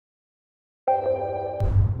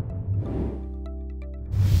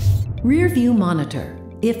Rearview Monitor,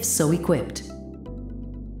 if so equipped.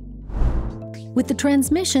 With the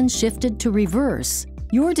transmission shifted to reverse,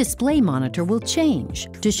 your display monitor will change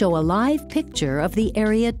to show a live picture of the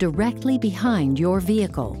area directly behind your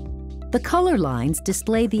vehicle. The color lines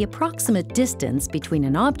display the approximate distance between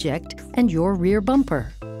an object and your rear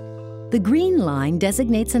bumper. The green line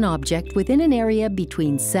designates an object within an area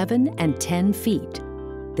between 7 and 10 feet,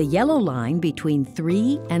 the yellow line between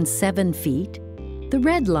 3 and 7 feet, the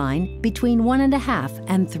red line between 1.5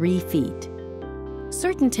 and 3 feet.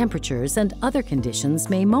 Certain temperatures and other conditions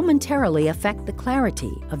may momentarily affect the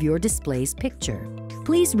clarity of your display's picture.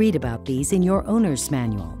 Please read about these in your owner's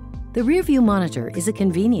manual. The Rearview Monitor is a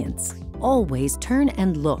convenience. Always turn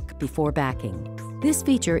and look before backing. This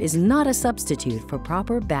feature is not a substitute for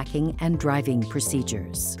proper backing and driving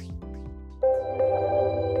procedures.